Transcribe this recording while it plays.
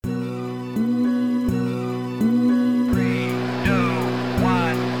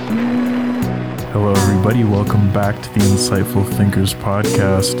everybody. Welcome back to the Insightful Thinkers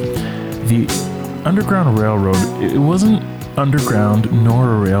podcast. The Underground Railroad, it wasn't underground nor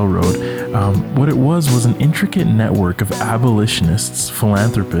a railroad. What it was an intricate network of abolitionists,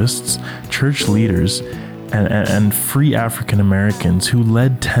 philanthropists, church leaders, and free African Americans who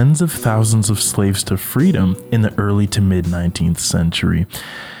led tens of thousands of slaves to freedom in the early to mid 19th century.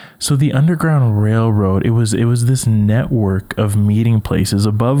 So the Underground Railroad, it was this network of meeting places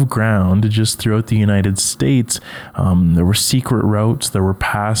above ground just throughout the United States. There were secret routes, there were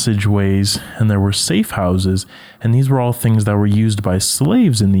passageways, and there were safe houses. And these were all things that were used by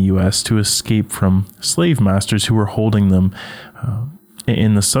slaves in the U.S. to escape from slave masters who were holding them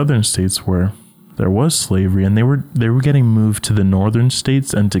in the southern states where there was slavery. And they were getting moved to the northern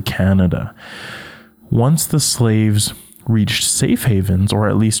states and to Canada. Once the slaves reached safe havens, or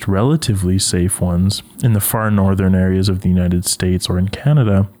at least relatively safe ones, in the far northern areas of the United States or in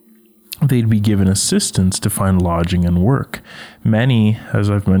Canada, they'd be given assistance to find lodging and work. Many,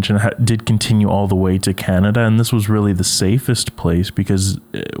 as I've mentioned, did continue all the way to Canada, and this was really the safest place because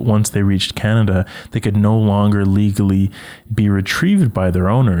once they reached Canada, they could no longer legally be retrieved by their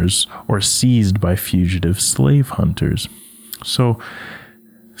owners or seized by fugitive slave hunters. So,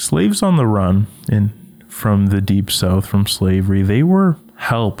 slaves on the run from the Deep South, from slavery, they were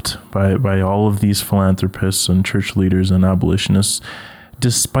helped by all of these philanthropists and church leaders and abolitionists,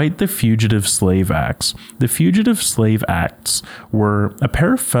 despite the Fugitive Slave Acts. The Fugitive Slave Acts were a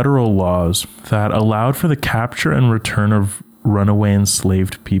pair of federal laws that allowed for the capture and return of runaway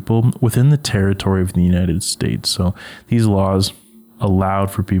enslaved people within the territory of the United States. So these laws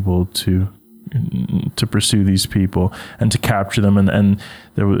allowed for people to pursue these people and to capture them, and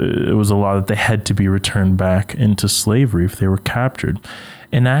it was a law that they had to be returned back into slavery if they were captured.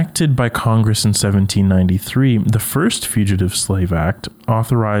 Enacted by Congress in 1793, the first Fugitive Slave Act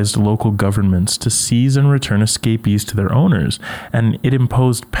authorized local governments to seize and return escapees to their owners, and it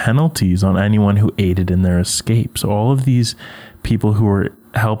imposed penalties on anyone who aided in their escape. So all of these people who were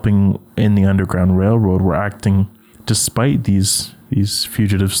helping in the Underground Railroad were acting despite these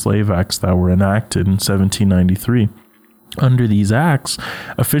Fugitive Slave Acts that were enacted in 1793. Under these acts,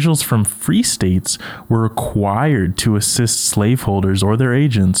 officials from free states were required to assist slaveholders or their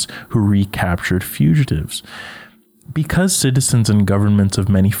agents who recaptured fugitives. Because citizens and governments of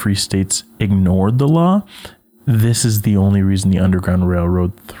many free states ignored the law, this is the only reason the Underground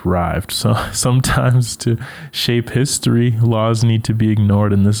Railroad thrived. So sometimes to shape history, laws need to be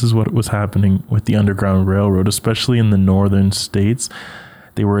ignored, and this is what was happening with the Underground Railroad, especially in the northern states.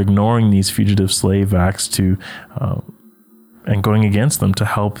 They were ignoring these Fugitive Slave Acts and going against them to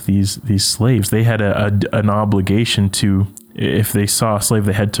help these slaves. They had an obligation to, if they saw a slave,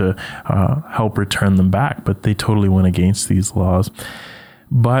 they had to help return them back, but they totally went against these laws.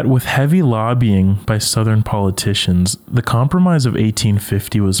 But with heavy lobbying by Southern politicians, the Compromise of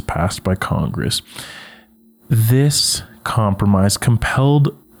 1850 was passed by Congress. This compromise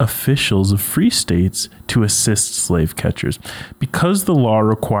compelled officials of free states to assist slave catchers. Because the law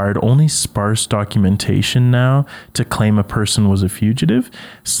required only sparse documentation now to claim a person was a fugitive,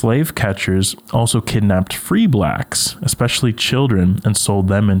 slave catchers also kidnapped free blacks, especially children, and sold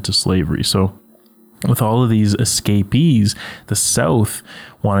them into slavery. So with all of these escapees, the South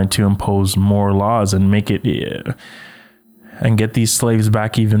wanted to impose more laws and make it and get these slaves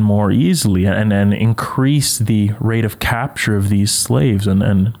back even more easily, and increase the rate of capture of these slaves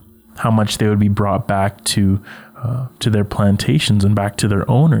and how much they would be brought back to their plantations and back to their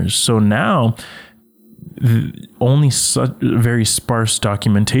owners. So now only very sparse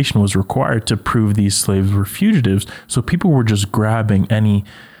documentation was required to prove these slaves were fugitives. So people were just grabbing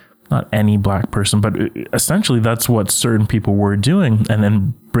not any black person, but essentially that's what certain people were doing, and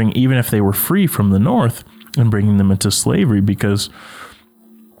then even if they were free from the North, and bringing them into slavery, because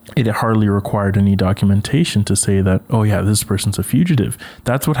it hardly required any documentation to say that, oh yeah, this person's a fugitive.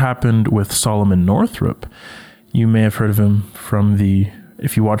 That's what happened with Solomon Northup. You may have heard of him from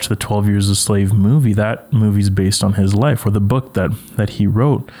if you watch the 12 Years a Slave movie, that movie's based on his life, or the book that he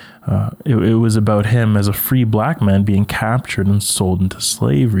wrote. It was about him as a free black man being captured and sold into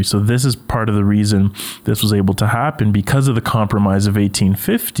slavery. So this is part of the reason this was able to happen. Because of the Compromise of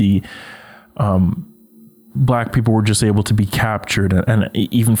 1850, black people were just able to be captured, and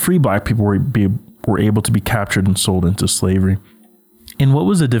even free black people were able to be captured and sold into slavery. In what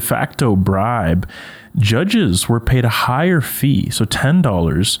was a de facto bribe, judges were paid a higher fee, so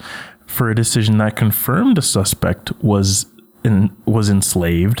 $10, for a decision that confirmed a suspect was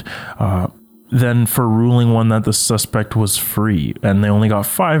enslaved, than for ruling one that the suspect was free. And they only got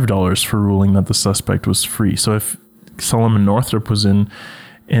 $5 for ruling that the suspect was free. So if Solomon Northup was in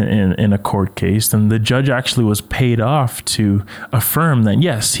in a court case. And the judge actually was paid off to affirm that,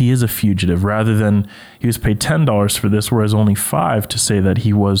 yes, he is a fugitive, rather than he was paid $10 for this, whereas only $5 to say that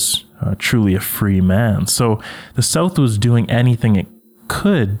he was truly a free man. So the South was doing anything it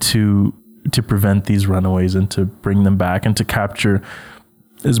could to prevent these runaways and to bring them back and to capture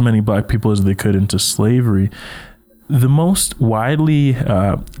as many black people as they could into slavery. The most widely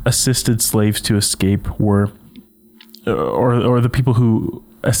assisted slaves to escape were, or the people who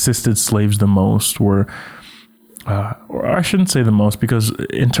assisted slaves the most were, or I shouldn't say the most, because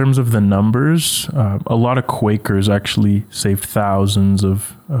in terms of the numbers, a lot of Quakers actually saved thousands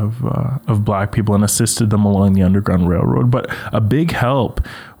of black people and assisted them along the Underground Railroad. But a big help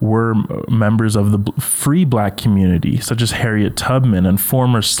were members of the free black community, such as Harriet Tubman and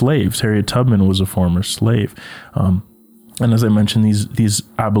former slaves. Harriet Tubman was a former slave. And as I mentioned, these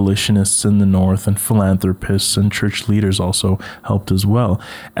abolitionists in the North and philanthropists and church leaders also helped as well.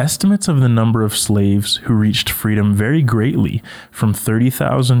 Estimates of the number of slaves who reached freedom vary greatly, from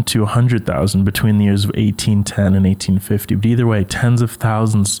 30,000 to 100,000 between the years of 1810 and 1850. But either way, tens of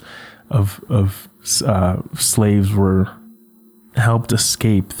thousands of slaves were helped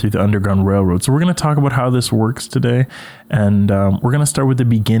escape through the Underground Railroad. So we're going to talk about how this works today, and we're going to start with the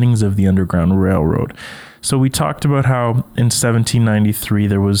beginnings of the Underground Railroad. So we talked about how in 1793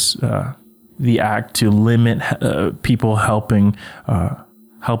 there was the act to limit people helping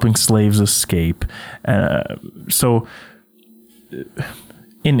slaves escape. So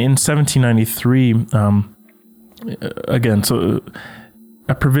in 1793, again, so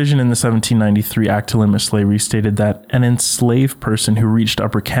a provision in the 1793 Act to Limit Slavery stated that an enslaved person who reached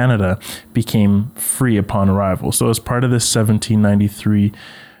Upper Canada became free upon arrival. So as part of this 1793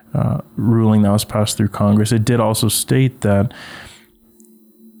 ruling that was passed through Congress, it did also state that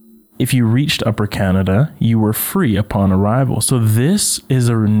if you reached Upper Canada, you were free upon arrival. So this is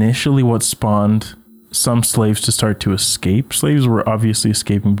initially what spawned some slaves to start to escape. Slaves were obviously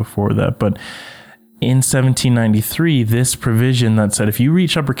escaping before that, but in 1793, this provision that said if you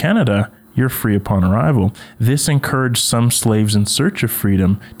reach Upper Canada, you're free upon arrival. This encouraged some slaves in search of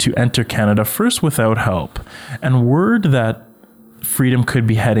freedom to enter Canada first without help. And word that freedom could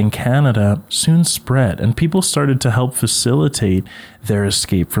be had in Canada soon spread, and people started to help facilitate their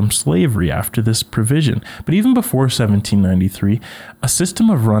escape from slavery after this provision. But even before 1793, a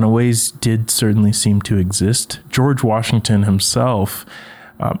system of runaways did certainly seem to exist. George Washington himself,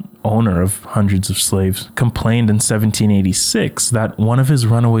 owner of hundreds of slaves, complained in 1786 that one of his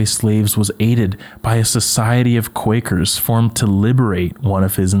runaway slaves was aided by a society of Quakers formed to liberate one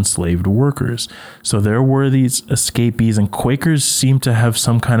of his enslaved workers. So there were these escapees, and Quakers seemed to have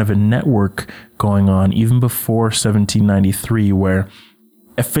some kind of a network going on even before 1793, where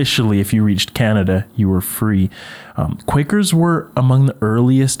officially, if you reached Canada, you were free. Quakers were among the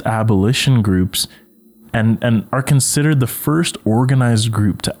earliest abolition groups and are considered the first organized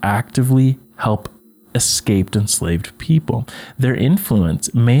group to actively help escaped enslaved people. Their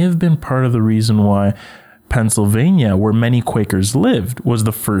influence may have been part of the reason why Pennsylvania, where many Quakers lived, was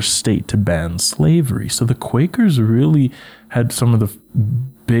the first state to ban slavery. So the Quakers really had some of the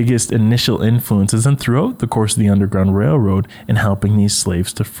biggest initial influences, and throughout the course of the Underground Railroad, in helping these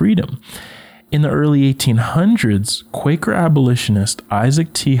slaves to freedom. In the early 1800s, Quaker abolitionist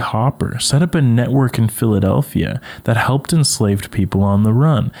Isaac T. Hopper set up a network in Philadelphia that helped enslaved people on the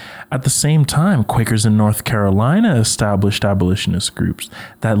run. At the same time, Quakers in North Carolina established abolitionist groups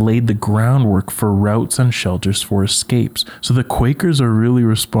that laid the groundwork for routes and shelters for escapes. So the Quakers are really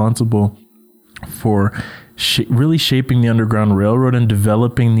responsible for really shaping the Underground Railroad and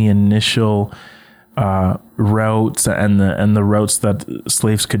developing the initial routes and the routes that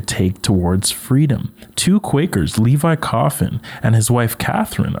slaves could take towards freedom. Two Quakers, Levi Coffin and his wife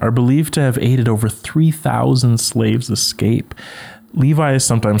Catherine, are believed to have aided over 3,000 slaves escape. Levi is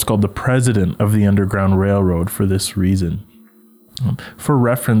sometimes called the president of the Underground Railroad for this reason. For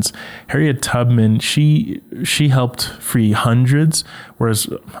reference, Harriet Tubman, she helped free hundreds, whereas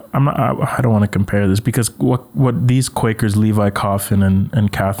I don't want to compare this, because what these Quakers, Levi Coffin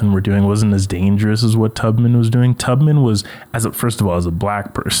and Catherine, were doing wasn't as dangerous as what Tubman was doing. Tubman was, first of all, as a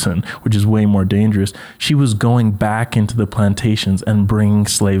black person, which is way more dangerous, she was going back into the plantations and bringing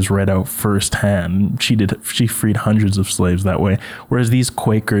slaves right out firsthand. She freed hundreds of slaves that way, whereas these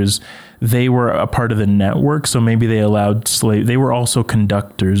Quakers, they were a part of the network, so maybe they allowed slaves. They were also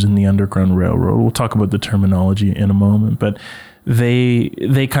conductors in the Underground Railroad. We'll talk about the terminology in a moment, but they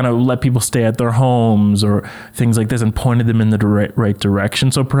kind of let people stay at their homes or things like this and pointed them in the right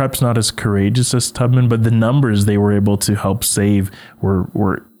direction. So perhaps not as courageous as Tubman, but the numbers they were able to help save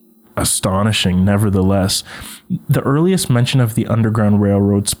were astonishing nevertheless. The earliest mention of the Underground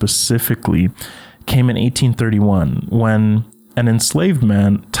Railroad specifically came in 1831 when an enslaved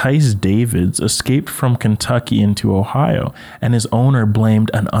man, Tice Davids, escaped from Kentucky into Ohio, and his owner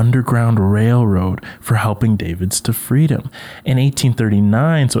blamed an underground railroad for helping Davids to freedom. In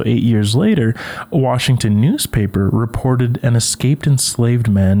 1839, so 8 years later, a Washington newspaper reported an escaped enslaved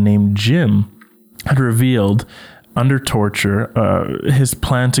man named Jim had revealed under torture his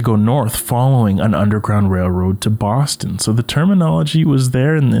plan to go north following an underground railroad to Boston. So the terminology was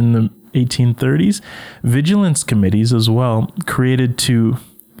there in the 1830s. Vigilance committees as well created to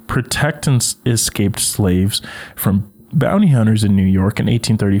protect escaped slaves from bounty hunters in New York in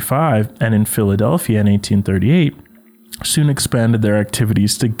 1835 and in Philadelphia in 1838 soon expanded their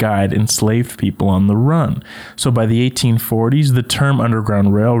activities to guide enslaved people on the run. So by the 1840s, the term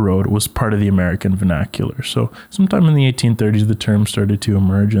Underground Railroad was part of the American vernacular. So sometime in the 1830s, the term started to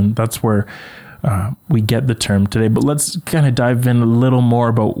emerge, and that's where we get the term today. But let's kind of dive in a little more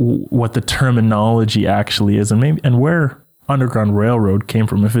about what the terminology actually is and where Underground Railroad came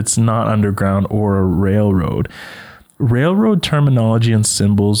from, if it's not underground or a railroad. Railroad terminology and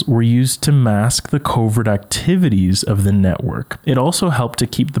symbols were used to mask the covert activities of the network. It also helped to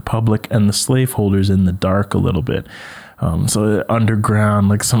keep the public and the slaveholders in the dark a little bit. So underground,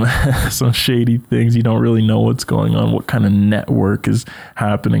 like some shady things, you don't really know what's going on, what kind of network is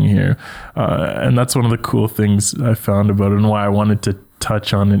happening here. And that's one of the cool things I found about it and why I wanted to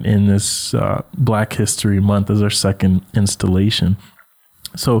touch on it in this Black History Month as our second installation.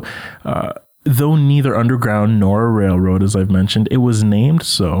 So though neither underground nor a railroad, as I've mentioned, it was named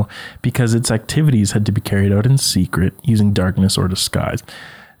so because its activities had to be carried out in secret using darkness or disguise.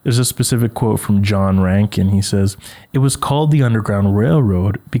 There's a specific quote from John Rankin. He says, "It was called the Underground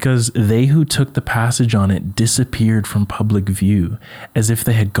Railroad because they who took the passage on it disappeared from public view, as if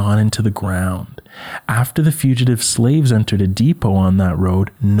they had gone into the ground. After the fugitive slaves entered a depot on that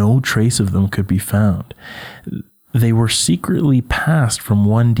road, no trace of them could be found. They were secretly passed from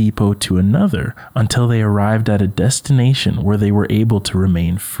one depot to another until they arrived at a destination where they were able to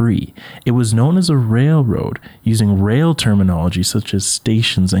remain free. It was known as a railroad, using rail terminology such as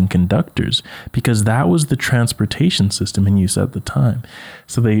stations and conductors, because that was the transportation system in use at the time."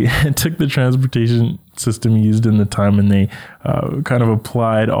 So they took the transportation system used in the time and they kind of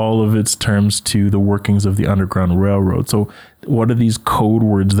applied all of its terms to the workings of the Underground Railroad. So what are these code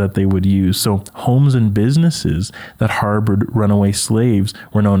words that they would use? So homes and businesses that harbored runaway slaves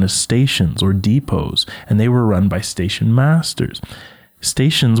were known as stations or depots, and they were run by station masters.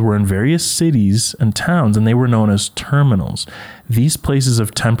 Stations were in various cities and towns, and they were known as terminals. These places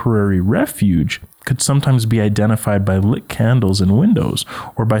of temporary refuge could sometimes be identified by lit candles in windows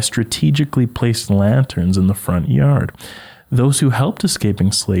or by strategically placed lanterns in the front yard. Those who helped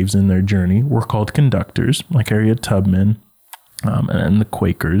escaping slaves in their journey were called conductors, like Harriet Tubman and the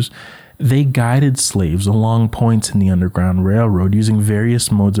Quakers. They guided slaves along points in the Underground Railroad using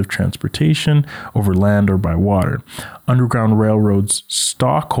various modes of transportation over land or by water. Underground Railroad's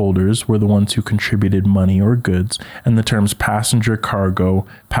stockholders were the ones who contributed money or goods, and the terms passenger, cargo,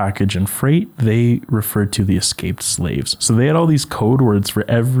 package, and freight, they referred to the escaped slaves. So they had all these code words for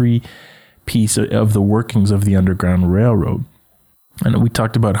every piece of the workings of the Underground Railroad. And we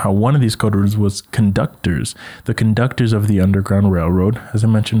talked about how one of these code words was conductors. The conductors of the Underground Railroad, as I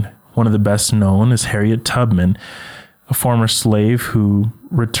mentioned, one of the best known is Harriet Tubman, a former slave who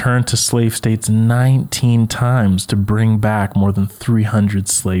returned to slave states 19 times to bring back more than 300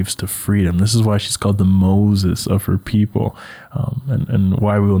 slaves to freedom. This is why she's called the Moses of her people, and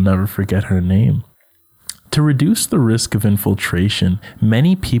why we will never forget her name. To reduce the risk of infiltration,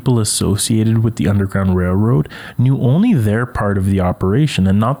 many people associated with the Underground Railroad knew only their part of the operation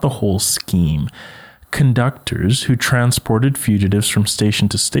and not the whole scheme. Conductors who transported fugitives from station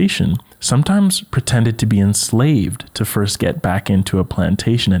to station sometimes pretended to be enslaved to first get back into a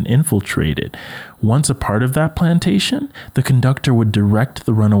plantation and infiltrate it. Once a part of that plantation, the conductor would direct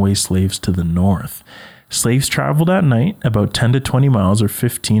the runaway slaves to the north. Slaves traveled at night about 10 to 20 miles or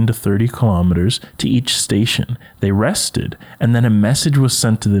 15 to 30 kilometers to each station. They rested, and then a message was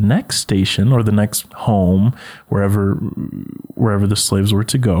sent to the next station or the next home, wherever the slaves were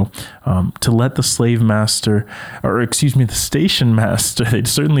to go, to let the slave master, the station master, they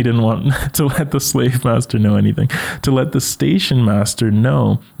certainly didn't want to let the slave master know anything, to let the station master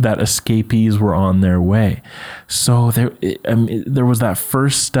know that escapees were on their way. So there was that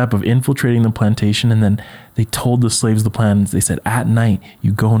first step of infiltrating the plantation, and then they told the slaves the plan. They said, at night,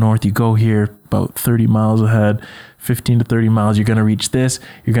 you go north, you go here about 30 miles ahead, 15 to 30 miles, you're going to reach this,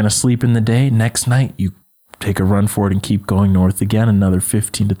 you're going to sleep in the day. Next night, you take a run for it and keep going north again, another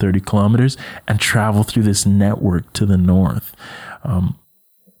 15 to 30 kilometers, and travel through this network to the north.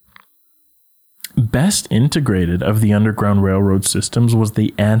 Best integrated of the Underground Railroad systems was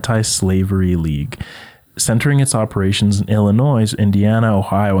the Anti-Slavery League, centering its operations in Illinois, Indiana,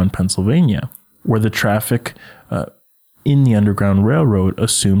 Ohio, and Pennsylvania, where the traffic in the Underground Railroad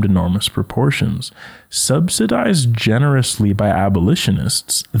assumed enormous proportions. Subsidized generously by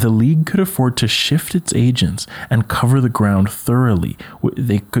abolitionists, the League could afford to shift its agents and cover the ground thoroughly.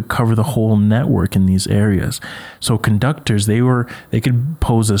 They could cover the whole network in these areas. So conductors, they could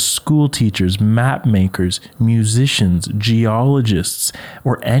pose as school teachers, map makers, musicians, geologists,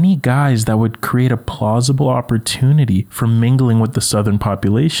 or any guys that would create a plausible opportunity for mingling with the southern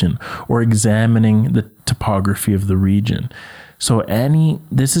population or examining the topography of the region. So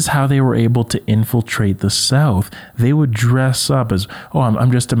this is how they were able to infiltrate the South. They would dress up as,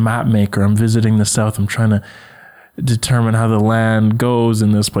 I'm just a map maker. I'm visiting the South. I'm trying to determine how the land goes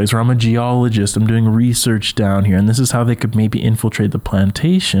in this place. Or I'm a geologist. I'm doing research down here. And this is how they could maybe infiltrate the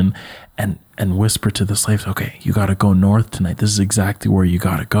plantation and whisper to the slaves, okay, you got to go north tonight. This is exactly where you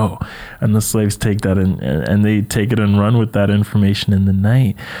got to go. And the slaves take that and they take it and run with that information in the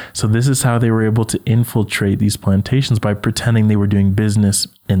night. So this is how they were able to infiltrate these plantations, by pretending they were doing business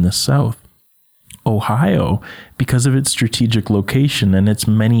in the South. Ohio, because of its strategic location and its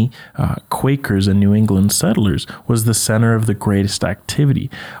many Quakers and New England settlers, was the center of the greatest activity.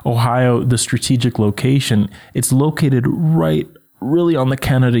 Ohio, the strategic location, it's located really on the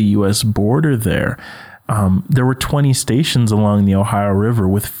Canada-US border there. There were 20 stations along the Ohio River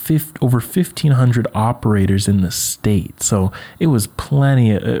with over 1,500 operators in the state. So it was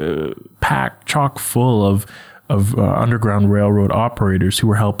plenty packed, chock full of Underground Railroad operators who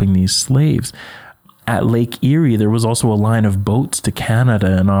were helping these slaves. At Lake Erie, there was also a line of boats to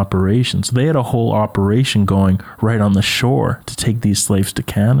Canada in operation. So they had a whole operation going right on the shore to take these slaves to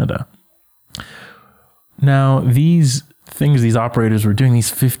Canada. Now, these things these operators were doing, these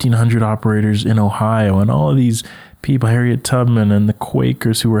 1,500 operators in Ohio, and all of these people, Harriet Tubman and the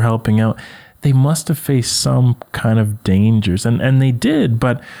Quakers who were helping out, they must have faced some kind of dangers, and they did.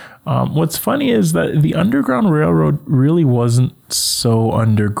 But what's funny is that the Underground Railroad really wasn't so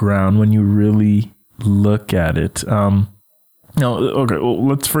underground when you really look at it.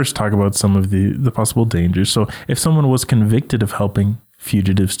 Let's first talk about some of the possible dangers. So if someone was convicted of helping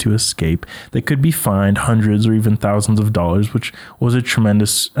fugitives to escape, they could be fined hundreds or even thousands of dollars, which was a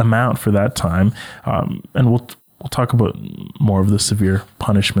tremendous amount for that time. And we'll talk about more of the severe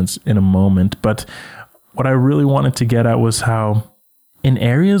punishments in a moment. But what I really wanted to get at was how in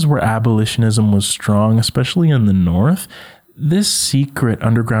areas where abolitionism was strong, especially in the North, this secret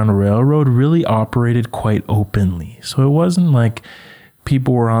Underground Railroad really operated quite openly. So it wasn't like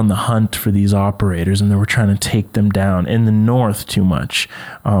people were on the hunt for these operators and they were trying to take them down in the North too much.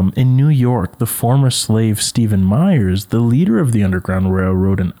 In New York, the former slave Stephen Myers, the leader of the Underground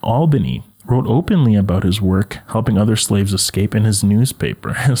Railroad in Albany, wrote openly about his work helping other slaves escape in his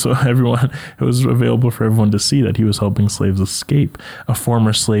newspaper. So it was available for everyone to see that he was helping slaves escape. A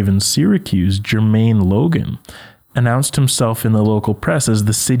former slave in Syracuse, Jermaine Logan, announced himself in the local press as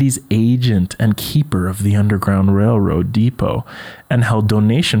the city's agent and keeper of the Underground Railroad depot, and held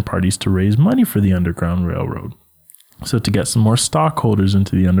donation parties to raise money for the Underground Railroad. So to get some more stockholders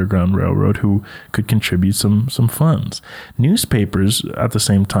into the Underground Railroad who could contribute some funds. Newspapers, at the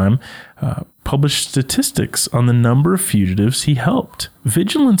same time, published statistics on the number of fugitives he helped.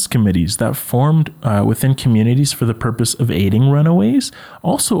 Vigilance committees that formed within communities for the purpose of aiding runaways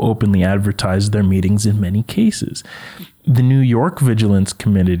also openly advertised their meetings in many cases. The New York Vigilance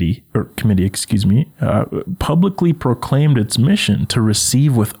Committee, publicly proclaimed its mission to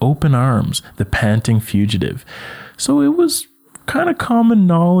receive with open arms the panting fugitive. So it was kind of common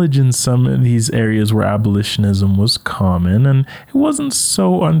knowledge in some of these areas where abolitionism was common, and it wasn't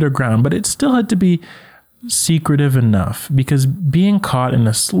so underground, but it still had to be secretive enough, because being caught in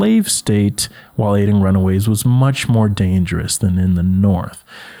a slave state while aiding runaways was much more dangerous than in the North.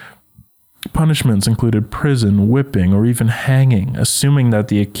 Punishments included prison, whipping, or even hanging, assuming that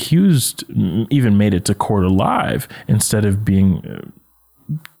the accused even made it to court alive instead of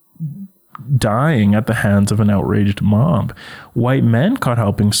dying at the hands of an outraged mob. White men caught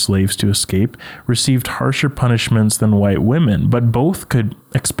helping slaves to escape received harsher punishments than white women, but both could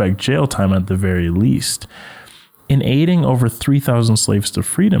expect jail time at the very least. In aiding over 3,000 slaves to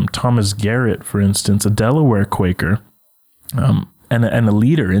freedom, Thomas Garrett, for instance, a Delaware Quaker, and a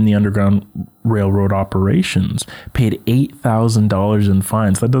leader in the Underground Railroad operations, paid $8,000 in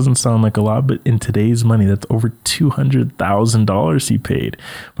fines. That doesn't sound like a lot, but in today's money, that's over $200,000 he paid.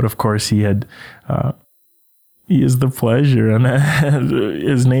 But of course, he had He is the pleasure, and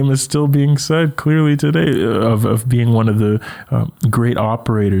his name is still being said clearly today of being one of the great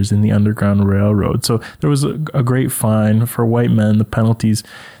operators in the Underground Railroad. So there was a great fine for white men. The penalties,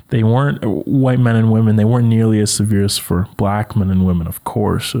 they weren't, white men and women, they weren't nearly as severe as for black men and women, of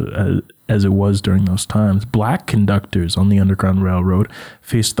course, as it was during those times. Black conductors on the Underground Railroad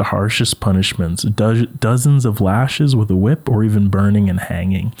faced the harshest punishments, dozens of lashes with a whip, or even burning and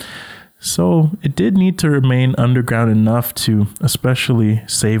hanging. So it did need to remain underground enough to especially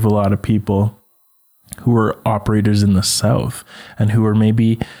save a lot of people who were operators in the South and who were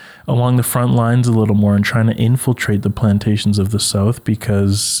maybe along the front lines a little more and trying to infiltrate the plantations of the South,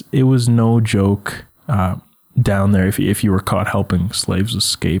 because it was no joke down there if you were caught helping slaves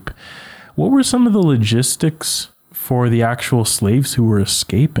escape. What were some of the logistics for the actual slaves who were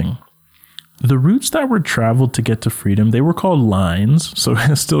escaping? The routes that were traveled to get to freedom, they were called lines. So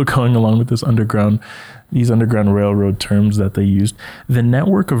still going along with these underground railroad terms that they used. The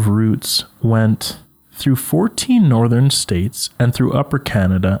network of routes went through 14 northern states and through Upper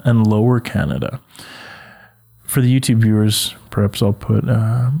Canada and Lower Canada. For the YouTube viewers, perhaps I'll put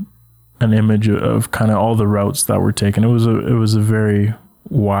an image of kind of all the routes that were taken. It was a very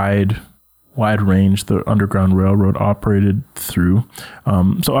wide range the Underground Railroad operated through.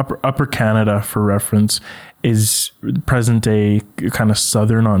 So Upper Canada, for reference, is present day kind of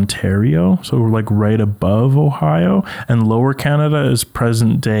southern Ontario, so like right above Ohio, and Lower Canada is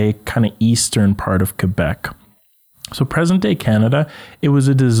present day kind of eastern part of Quebec. So present day Canada, it was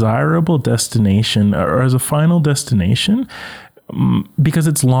a desirable destination, or as a final destination, because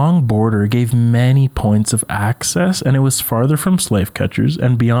its long border gave many points of access, and it was farther from slave catchers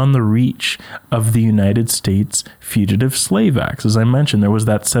and beyond the reach of the United States Fugitive Slave Acts. As I mentioned, there was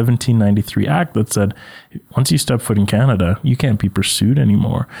that 1793 act that said, once you step foot in Canada, you can't be pursued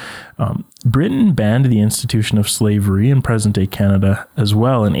anymore. Britain banned the institution of slavery in present-day Canada as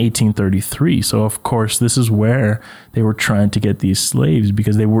well in 1833. So, of course, this is where they were trying to get these slaves,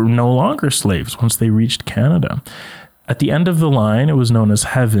 because they were no longer slaves once they reached Canada. At the end of the line, it was known as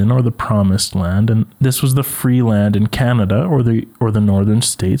Heaven, or the Promised Land, and this was the free land in Canada, or the northern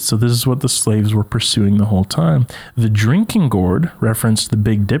states. So this is what the slaves were pursuing the whole time. The drinking gourd referenced the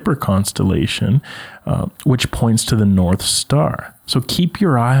Big Dipper constellation, which points to the North Star. So keep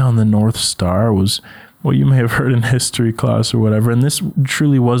your eye on the North Star was what you may have heard in history class or whatever, and this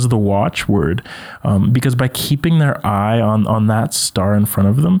truly was the watchword, because by keeping their eye on that star in front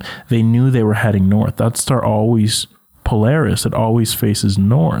of them, they knew they were heading north. That star always Polaris, it always faces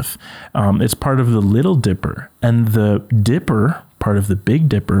north. It's part of the Little Dipper, and the Dipper, part of the Big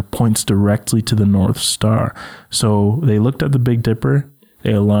Dipper, points directly to the North Star. So they looked at the Big Dipper,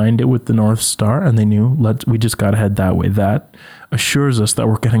 they aligned it with the North Star, and they knew, we just got to head that way. That assures us that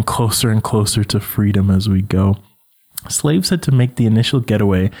we're getting closer and closer to freedom as we go. Slaves had to make the initial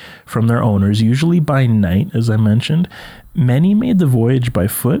getaway from their owners, usually by night, as I mentioned. Many made the voyage by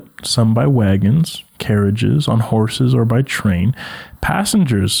foot, some by wagons, carriages, on horses, or by train.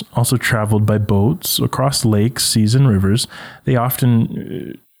 Passengers also traveled by boats across lakes, seas, and rivers. They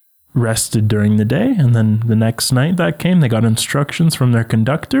often rested during the day, and then the next night that came, they got instructions from their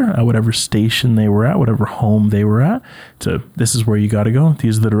conductor at whatever station they were at, whatever home they were at, to this is where you got to go,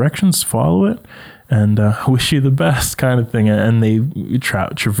 these are the directions, follow it, and wish you the best kind of thing. And they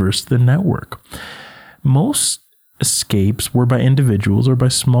traversed the network. Most escapes were by individuals or by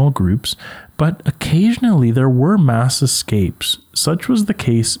small groups, but occasionally there were mass escapes. Such was the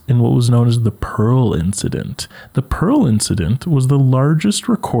case in what was known as the Pearl Incident. The Pearl Incident was the largest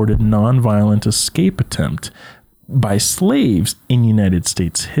recorded nonviolent escape attempt by slaves in United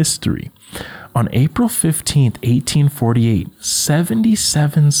States history. On April 15th, 1848,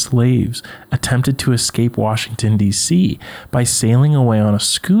 77 slaves attempted to escape Washington, D.C. by sailing away on a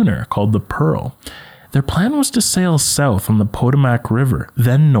schooner called the Pearl. Their plan was to sail south on the Potomac River,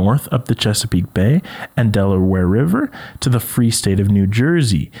 then north up the Chesapeake Bay and Delaware River to the Free State of New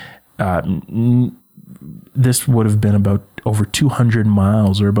Jersey. This would have been about over 200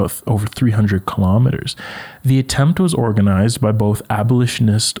 miles, or about over 300 kilometers. The attempt was organized by both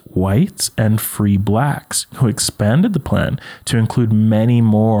abolitionist whites and free blacks, who expanded the plan to include many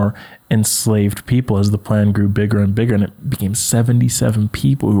more enslaved people as the plan grew bigger and bigger, and it became 77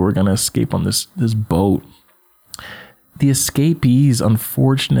 people who were going to escape on this boat. The escapees,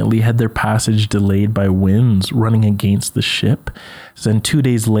 unfortunately, had their passage delayed by winds running against the ship. Then 2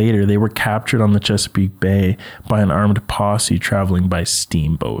 days later, they were captured on the Chesapeake Bay by an armed posse traveling by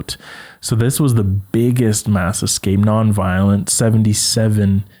steamboat. So this was the biggest mass escape, non-violent.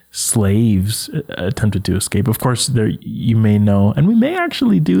 77 slaves attempted to escape. Of course, there you may know, and we may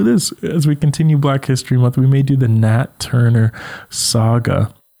actually do this as we continue Black History Month, we may do the Nat Turner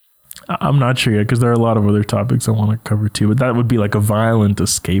saga. I'm not sure yet because there are a lot of other topics I want to cover too, but that would be like a violent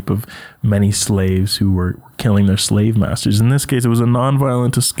escape of many slaves who were killing their slave masters. In this case, it was a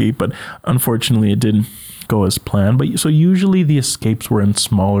non-violent escape, but unfortunately it didn't go as planned. But so usually the escapes were in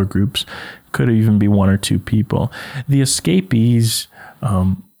smaller groups, could even be 1 or 2 people. The escapees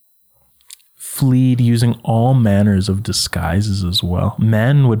fled using all manners of disguises as well.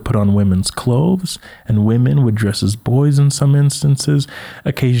 Men would put on women's clothes, and women would dress as boys in some instances.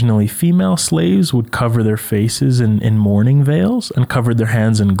 Occasionally, female slaves would cover their faces in mourning veils and covered their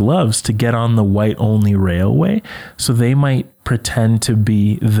hands in gloves to get on the white-only railway, so they might pretend to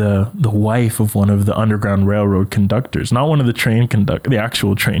be the wife of one of the Underground Railroad conductors, not one of the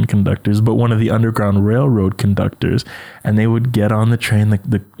actual train conductors, but one of the Underground Railroad conductors. And they would get on the train.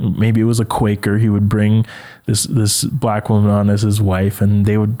 Maybe it was a Quaker. He would bring this black woman on as his wife, and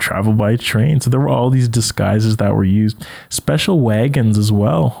they would travel by train. So there were all these disguises that were used. Special wagons as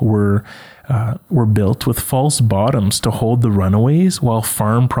well were built with false bottoms to hold the runaways while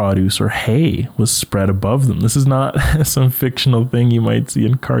farm produce or hay was spread above them. This is not some fictional thing you might see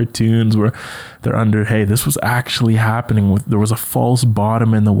in cartoons where they're under hay. This was actually happening. There was a false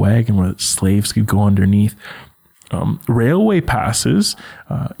bottom in the wagon where slaves could go underneath. Railway passes,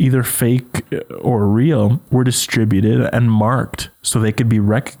 either fake or real, were distributed and marked so they could be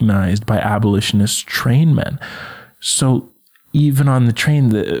recognized by abolitionist trainmen. So even on the train,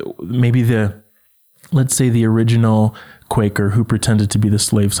 let's say the original Quaker who pretended to be the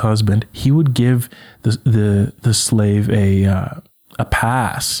slave's husband, he would give the slave a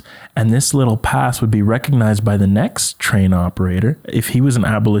pass, and this little pass would be recognized by the next train operator. If he was an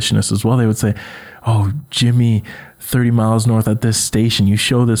abolitionist as well, they would say, "Oh, Jimmy, 30 miles north at this station, you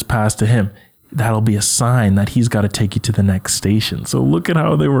show this pass to him. That'll be a sign that he's got to take you to the next station." So look at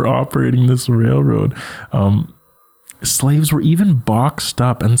how they were operating this railroad. Slaves were even boxed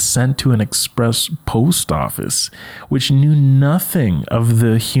up and sent to an express post office, which knew nothing of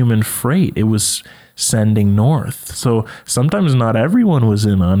the human freight it was sending north. So sometimes not everyone was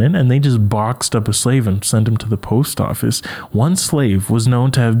in on it, and they just boxed up a slave and sent him to the post office. One slave was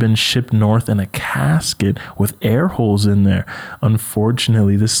known to have been shipped north in a casket with air holes in there.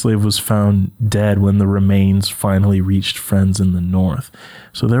 Unfortunately, this slave was found dead when the remains finally reached friends in the north.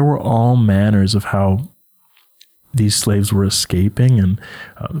 So there were all manners of how these slaves were escaping, and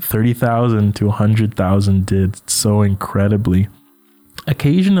 30,000 to 100,000 did so incredibly.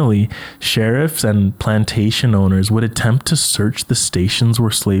 Occasionally, sheriffs and plantation owners would attempt to search the stations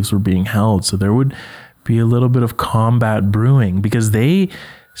where slaves were being held. So there would be a little bit of combat brewing because they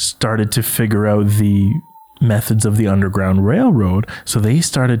started to figure out the methods of the Underground Railroad. So they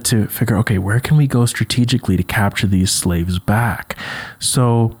started to figure, okay, where can we go strategically to capture these slaves back?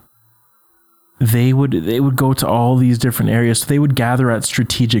 So they would go to all these different areas. So they would gather at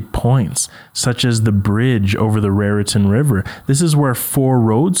strategic points, such as the bridge over the Raritan River. This is where 4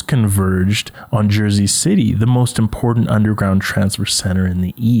 roads converged on Jersey City, the most important underground transfer center in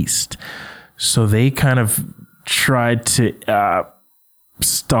the East. So they kind of tried to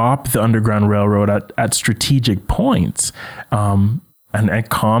stop the Underground Railroad at strategic points, and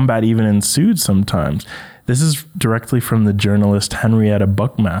combat even ensued sometimes. This is directly from the journalist Henrietta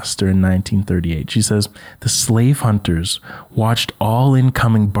Buckmaster in 1938. She says, "The slave hunters watched all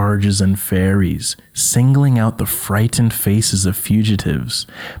incoming barges and ferries, singling out the frightened faces of fugitives,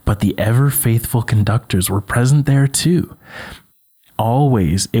 but the ever-faithful conductors were present there too.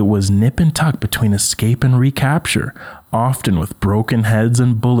 Always it was nip and tuck between escape and recapture, often with broken heads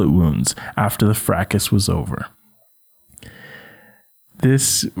and bullet wounds after the fracas was over."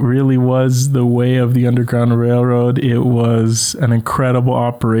 This really was the way of the Underground Railroad. It was an incredible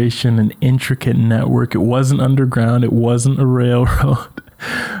operation, an intricate network. It wasn't underground. It wasn't a railroad,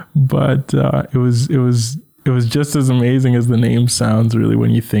 but it was just as amazing as the name sounds, really, when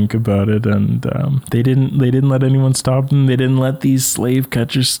you think about it. And they didn't let anyone stop them. They didn't let these slave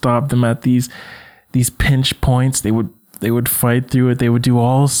catchers stop them at these pinch points. They would fight through it. They would do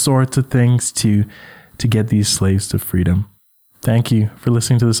all sorts of things to get these slaves to freedom. Thank you for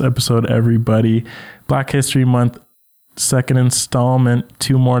listening to this episode, everybody. Black History Month, second installment,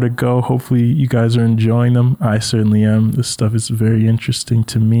 2 more to go. Hopefully you guys are enjoying them. I certainly am. This stuff is very interesting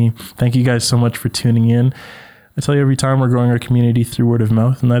to me. Thank you guys so much for tuning in. I tell you every time, we're growing our community through word of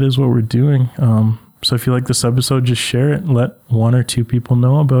mouth, and that is what we're doing. So if you like this episode, just share it. Let 1 or 2 people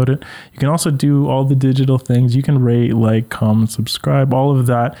know about it. You can also do all the digital things. You can rate, like, comment, subscribe. All of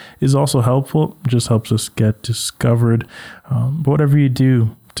that is also helpful. It just helps us get discovered. But whatever you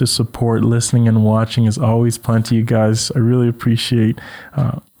do, to support listening and watching is always plenty, you guys. I really appreciate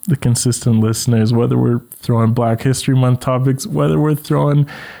the consistent listeners, whether we're throwing Black History Month topics, whether we're throwing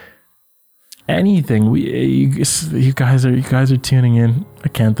anything. You guys are tuning in. I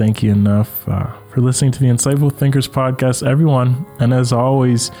can't thank you enough for listening to the Insightful Thinkers podcast, everyone. And as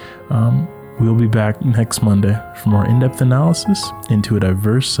always, we'll be back next Monday for more in-depth analysis into a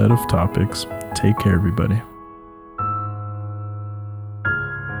diverse set of topics. Take care, everybody.